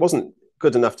back. And it wasn't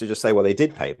good enough to just say, well, they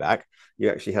did pay back. You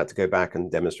actually had to go back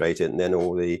and demonstrate it. And then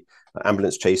all the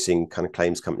ambulance chasing kind of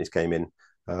claims companies came in.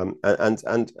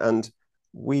 And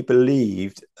we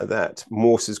believed that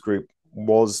Morse's group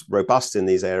was robust in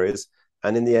these areas.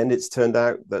 And in the end, it's turned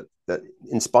out that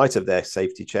in spite of their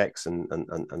safety checks and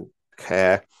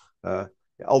care,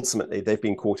 ultimately they've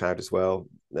been caught out as well.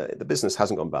 The business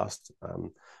hasn't gone bust.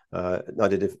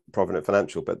 Neither did Provident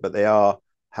Financial, but they are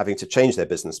having to change their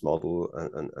business model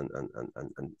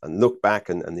and look back,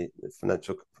 and the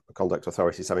Financial Conduct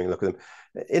Authority is having a look at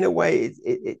them. In a way,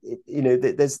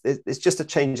 there's just a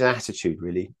change in attitude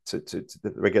really to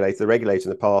the regulator. The regulator in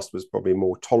the past was probably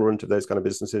more tolerant of those kind of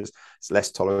businesses. It's less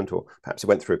tolerant, or perhaps it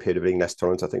went through a period of being less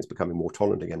tolerant. I think it's becoming more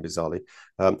tolerant again, bizarrely.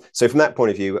 So from that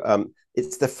point of view,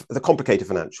 it's the complicated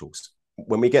financials.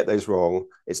 When we get those wrong,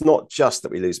 it's not just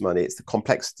that we lose money, it's the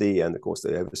complexity and, of course,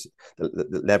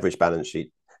 the leverage balance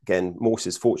sheet. Again,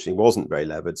 Morse's fortunately wasn't very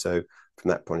levered, so from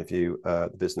that point of view, the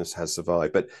business has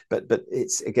survived. But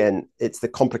it's the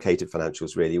complicated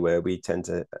financials really where we tend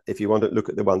to, if you want to look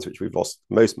at the ones which we've lost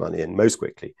most money in most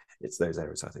quickly, it's those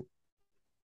areas, I think.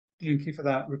 Thank you for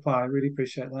that reply. I really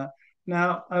appreciate that.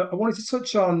 Now, I wanted to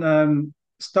touch on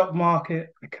stock market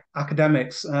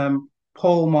academics.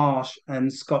 Paul Marsh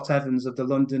and Scott Evans of the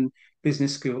London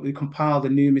Business School, who compiled the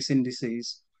numerous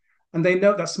indices. And they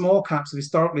note that small caps have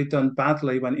historically done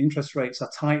badly when interest rates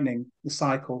are tightening the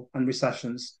cycle and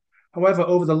recessions. However,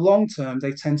 over the long term,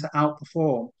 they tend to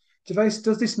outperform. Gervais,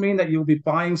 does this mean that you'll be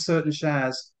buying certain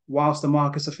shares whilst the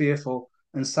markets are fearful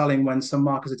and selling when some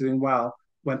markets are doing well,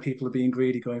 when people are being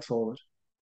greedy going forward?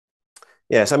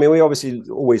 Yes, I mean, we obviously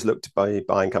always look to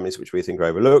buying companies which we think are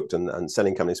overlooked and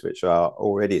selling companies which are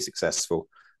already successful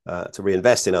to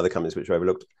reinvest in other companies which are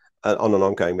overlooked on an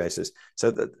ongoing basis.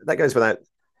 So that goes without.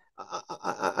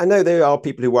 I know there are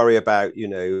people who worry about,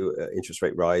 interest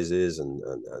rate rises and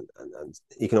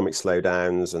economic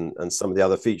slowdowns and some of the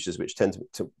other features which tend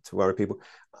to worry people.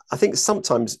 I think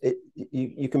sometimes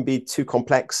you can be too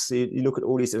complex. You look at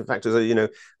all these different factors.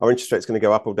 Our interest rate's going to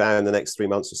go up or down in the next 3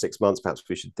 months or 6 months. Perhaps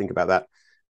we should think about that.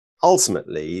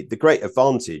 Ultimately, the great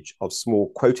advantage of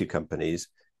small quoted companies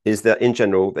is that in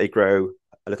general, they grow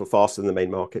a little faster than the main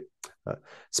market.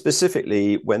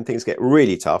 Specifically, when things get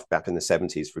really tough, back in the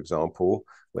 70s, for example,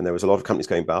 when there was a lot of companies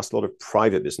going bust, a lot of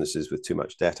private businesses with too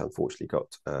much debt, unfortunately,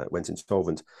 went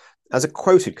insolvent. As a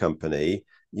quoted company,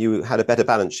 you had a better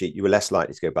balance sheet. You were less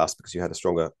likely to go bust because you had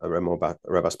a more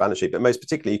robust balance sheet. But most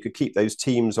particularly, you could keep those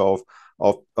teams of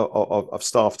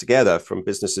staff together from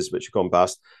businesses which had gone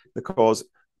bust because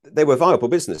they were viable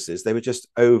businesses. They were just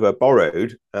over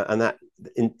borrowed, and that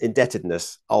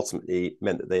indebtedness ultimately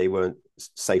meant that they weren't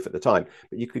safe at the time.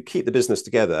 But you could keep the business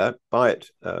together, buy it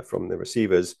from the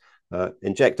receivers,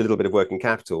 inject a little bit of working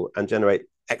capital, and generate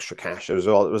extra cash as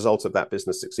a result of that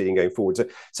business succeeding going forward.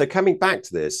 So coming back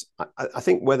to this, I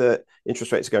think whether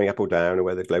interest rates are going up or down, or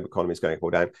whether the global economy is going up or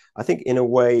down, I think in a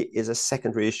way is a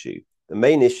secondary issue. The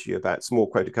main issue about small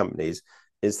quoted companies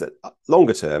is that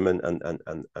longer term, and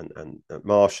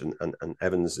Marsh and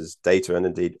Evans's data, and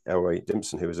indeed Elroy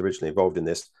Dimpson, who was originally involved in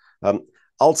this,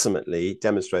 ultimately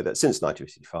demonstrate that since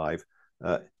 1955,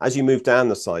 as you move down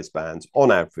the size bands,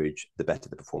 on average, the better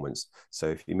the performance. So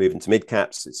if you move into mid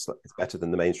caps, it's better than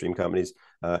the mainstream companies.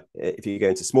 If you go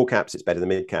into small caps, it's better than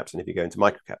mid caps. And if you go into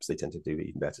micro caps, they tend to do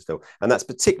even better still. And that's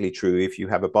particularly true if you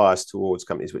have a bias towards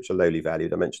companies which are lowly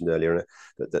valued. I mentioned earlier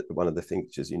that one of the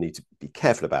features you need to be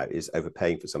careful about is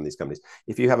overpaying for some of these companies.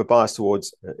 If you have a bias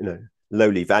towards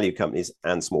lowly valued companies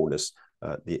and smallness,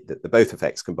 the both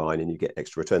effects combine and you get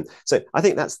extra return. So I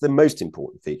think that's the most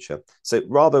important feature. So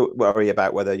rather worry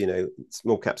about whether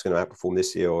small caps going to outperform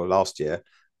this year or last year.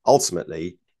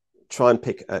 Ultimately, try and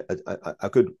pick a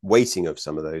good weighting of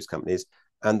some of those companies,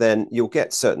 and then you'll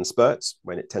get certain spurts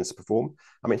when it tends to perform.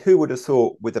 I mean, who would have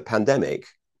thought with the pandemic,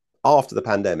 after the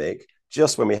pandemic,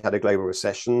 just when we had a global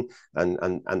recession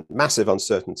and massive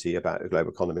uncertainty about the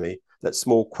global economy, that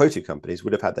small quoted companies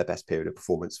would have had their best period of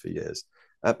performance for years.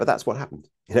 but that's what happened,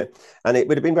 and it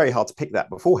would have been very hard to pick that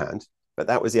beforehand, but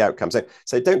that was the outcome.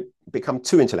 So don't become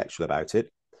too intellectual about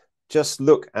it. Just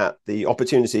look at the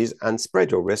opportunities and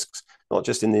spread your risks, not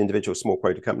just in the individual small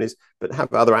quoted companies, but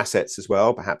have other assets as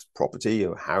well, perhaps property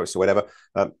or house or whatever.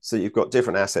 So you've got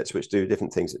different assets which do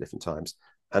different things at different times.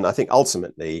 And I think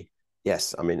ultimately,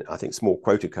 yes, I mean, I think small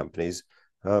quoted companies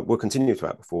will continue to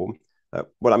outperform.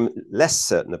 What I'm less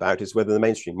certain about is whether the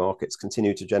mainstream markets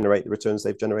continue to generate the returns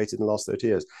they've generated in the last 30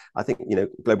 years. I think,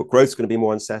 global growth is going to be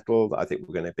more unsettled. I think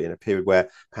we're going to be in a period where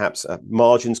perhaps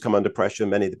margins come under pressure.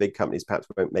 Many of the big companies perhaps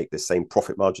won't make the same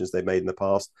profit margins they've made in the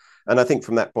past. And I think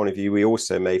from that point of view, we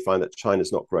also may find that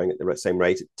China's not growing at the same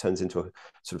rate. It turns into a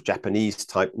sort of Japanese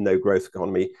type no growth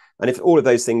economy. And if all of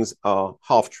those things are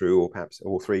half true, or perhaps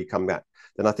all three come back,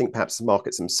 then I think perhaps the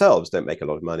markets themselves don't make a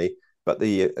lot of money. But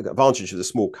the advantage of the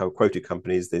small quoted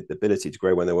companies, the ability to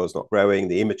grow when the world's not growing,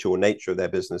 the immature nature of their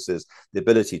businesses, the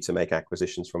ability to make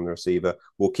acquisitions from the receiver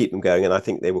will keep them going. And I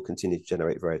think they will continue to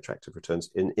generate very attractive returns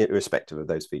irrespective of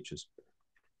those features.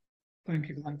 Thank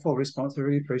you for that full response. I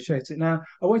really appreciate it. Now,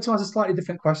 I want to ask a slightly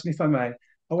different question, if I may.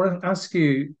 I want to ask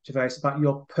you, Gervais, about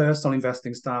your personal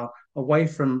investing style away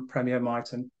from Premier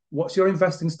Miton. What's your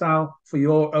investing style for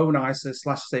your own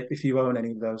ISA/SIPP if you own any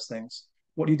of those things?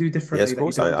 What do you do differently? Yes, of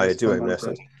course, I do own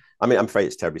assets. I mean, I'm afraid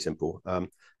it's terribly simple.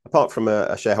 Apart from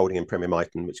a shareholding in Premier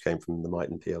Miton, which came from the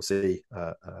Miton PLC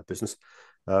business,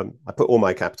 I put all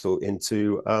my capital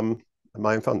into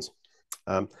my own funds.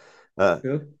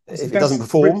 Good. If it doesn't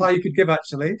perform, reply you could give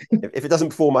actually. if it doesn't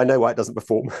perform, I know why it doesn't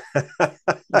perform.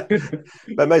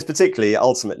 But most particularly,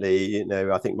 ultimately,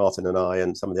 I think Martin and I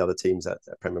and some of the other teams at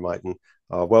Premier Miton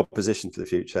are well positioned for the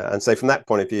future. And so, from that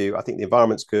point of view, I think the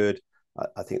environment's good.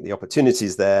 I think the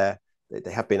opportunities there,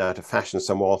 they have been out of fashion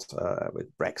somewhat with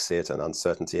Brexit and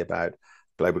uncertainty about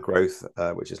global growth,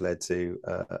 which has led to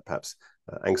perhaps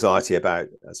anxiety about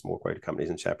small quoted companies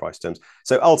and share price terms.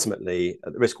 So ultimately,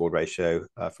 the risk-reward ratio,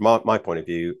 from my point of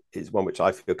view, is one which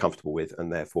I feel comfortable with,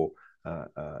 and therefore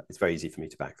it's very easy for me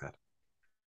to back that.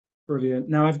 Brilliant.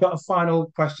 Now, I've got a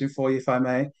final question for you, if I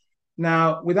may.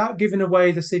 Now, without giving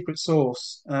away the secret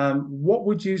sauce, what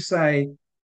would you say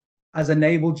has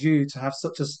enabled you to have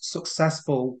such a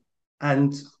successful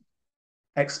and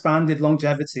expanded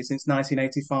longevity since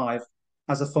 1985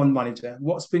 as a fund manager?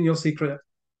 What's been your secret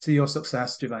to your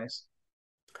success, Gervais?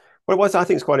 Well, what I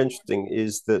think is quite interesting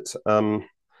is that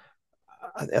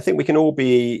I think we can all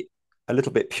be a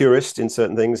little bit purist in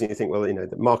certain things, and you think, well,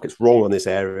 the market's wrong on this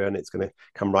area and it's going to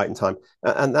come right in time.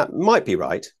 And that might be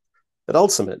right. But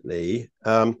ultimately,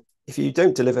 if you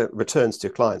don't deliver returns to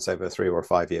your clients over a 3 or a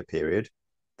 5 year period,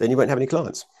 then you won't have any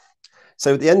clients.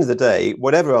 So at the end of the day,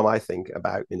 whatever I think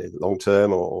about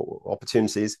long-term or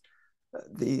opportunities,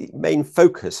 the main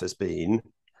focus has been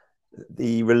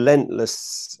the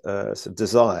relentless sort of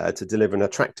desire to deliver an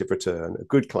attractive return, a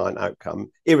good client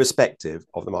outcome, irrespective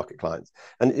of the market clients.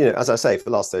 And as I say, for the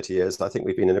last 30 years, I think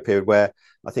we've been in a period where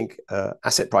I think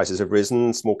asset prices have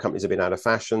risen, small companies have been out of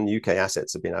fashion, UK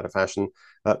assets have been out of fashion.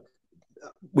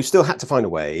 We've still had to find a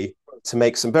way to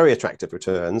make some very attractive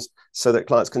returns so that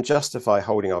clients can justify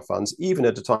holding our funds, even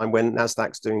at a time when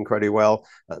NASDAQ's doing incredibly well,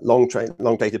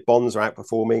 long-dated bonds are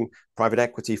outperforming, private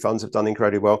equity funds have done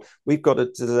incredibly well. We've got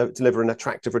to deliver an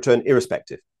attractive return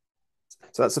irrespective.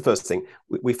 So that's the first thing.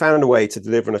 We found a way to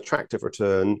deliver an attractive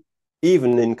return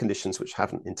even in conditions which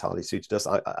haven't entirely suited us.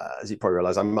 As you probably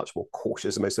realize, I'm much more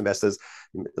cautious than most investors.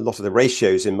 A lot of the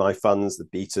ratios in my funds, the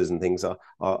betas and things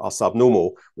are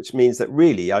subnormal, which means that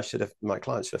really my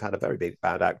clients should have had a very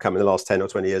bad outcome in the last 10 or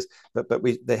 20 years, but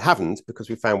they haven't, because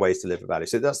we found ways to deliver value.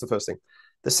 So that's the first thing.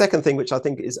 The second thing, which I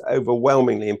think is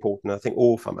overwhelmingly important, I think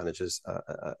all fund managers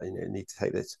need to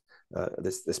take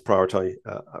this priority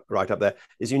right up there,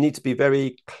 is you need to be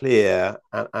very clear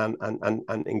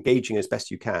and engaging as best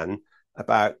you can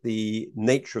about the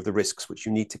nature of the risks which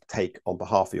you need to take on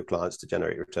behalf of your clients to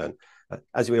generate a return.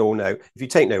 As we all know, if you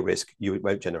take no risk, you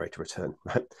won't generate a return.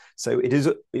 Right? So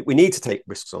we need to take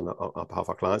risks on behalf of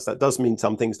our clients. That does mean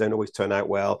some things don't always turn out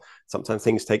well. Sometimes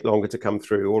things take longer to come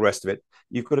through, all the rest of it.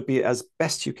 You've got to be, as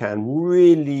best you can,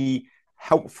 really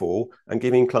helpful and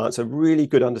giving clients a really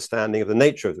good understanding of the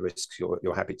nature of the risks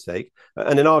you're happy to take.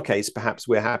 And in our case, perhaps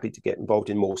we're happy to get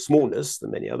involved in more smallness than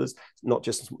many others, not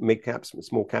just mid caps and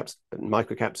small caps, but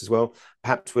micro caps as well.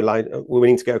 Perhaps we're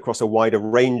willing to go across a wider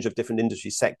range of different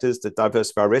industry sectors to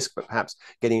diversify our risk, but perhaps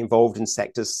getting involved in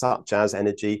sectors such as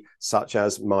energy, such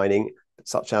as mining,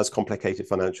 such as complicated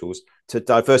financials, to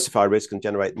diversify risk and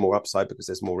generate more upside because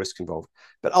there's more risk involved.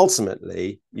 But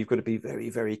ultimately, you've got to be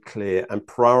very, very clear and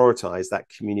prioritize that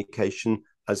communication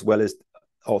as well as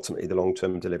ultimately the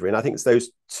long-term delivery. And I think it's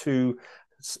those two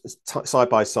side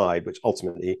by side, which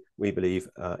ultimately we believe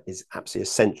is absolutely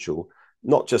essential,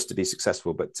 not just to be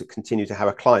successful, but to continue to have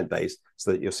a client base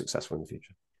so that you're successful in the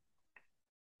future.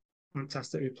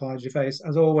 Fantastic reply, Gervais.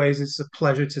 As always, it's a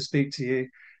pleasure to speak to you.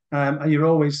 And you're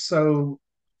always so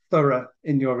thorough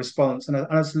in your response. And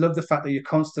I just love the fact that you're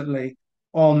constantly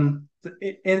on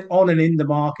and in the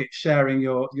market sharing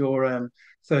your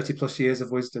 30 plus years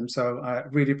of wisdom. So I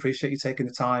really appreciate you taking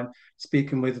the time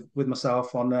speaking with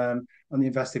myself on the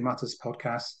Investing Matters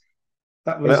podcast.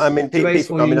 That was I mean, Gervais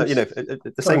people, I mean, you know,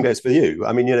 the same goes for you.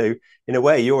 I mean, you know, in a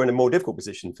way, you're in a more difficult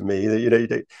position for me. You know,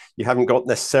 you haven't got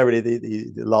necessarily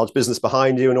the large business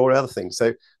behind you and all the other things.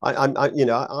 So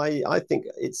I think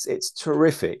it's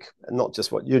terrific, not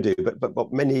just what you do,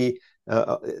 but many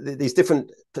these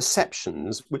different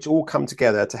perceptions which all come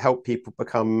together to help people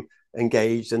become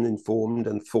engaged and informed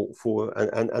and thoughtful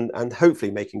and hopefully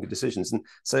making good decisions. And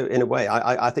so in a way,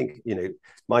 I think, you know,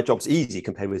 my job's easy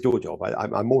compared with your job.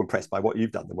 I'm more impressed by what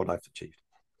you've done than what I've achieved.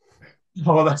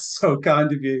 Oh, that's so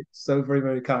kind of you. So very,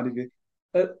 very kind of you.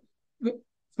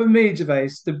 For me, Gervais,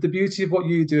 the beauty of what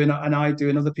you do and I do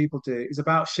and other people do is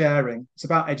about sharing. It's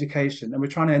about education. And we're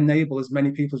trying to enable as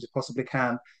many people as we possibly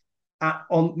can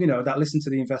that listen to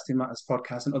the Investing Matters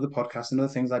podcast and other podcasts and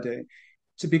other things I do,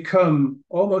 to become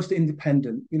almost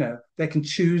independent. You know, they can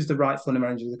choose the right fund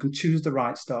manager, they can choose the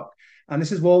right stock. And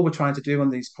this is what we're trying to do on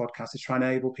these podcasts, is try and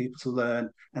enable people to learn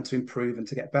and to improve and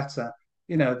to get better,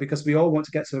 you know, because we all want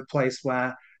to get to a place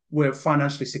where we're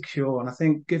financially secure. And I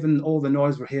think given all the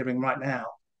noise we're hearing right now,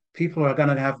 people are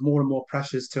going to have more and more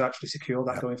pressures to actually secure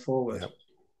that going forward. Yeah.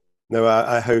 No,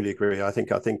 I wholly agree. I think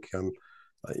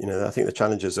you know, I think the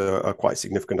challenges are quite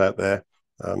significant out there.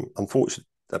 Unfortunately,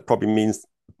 that probably means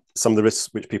some of the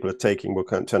risks which people are taking will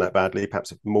turn out badly,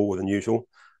 perhaps more than usual.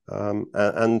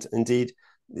 And indeed,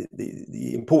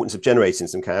 the importance of generating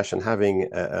some cash and having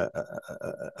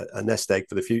a nest egg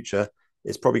for the future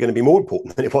is probably going to be more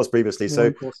important than it was previously.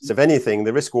 So if anything,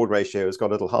 the risk-reward ratio has got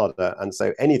a little harder. And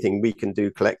so anything we can do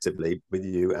collectively with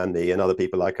you and me and other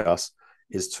people like us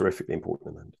is terrifically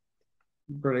important.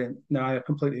 Brilliant. No, I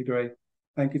completely agree.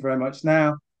 Thank you very much.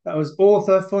 Now, that was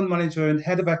author, fund manager, and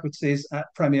head of equities at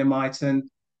Premier Miton,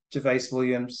 Gervais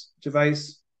Williams. Gervais,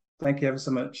 thank you ever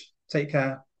so much. Take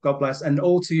care. God bless. And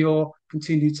all to your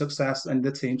continued success and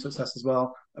the team's success as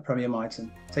well at Premier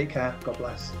Miton. Take care. God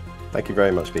bless. Thank you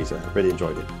very much, Peter. I really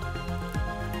enjoyed it.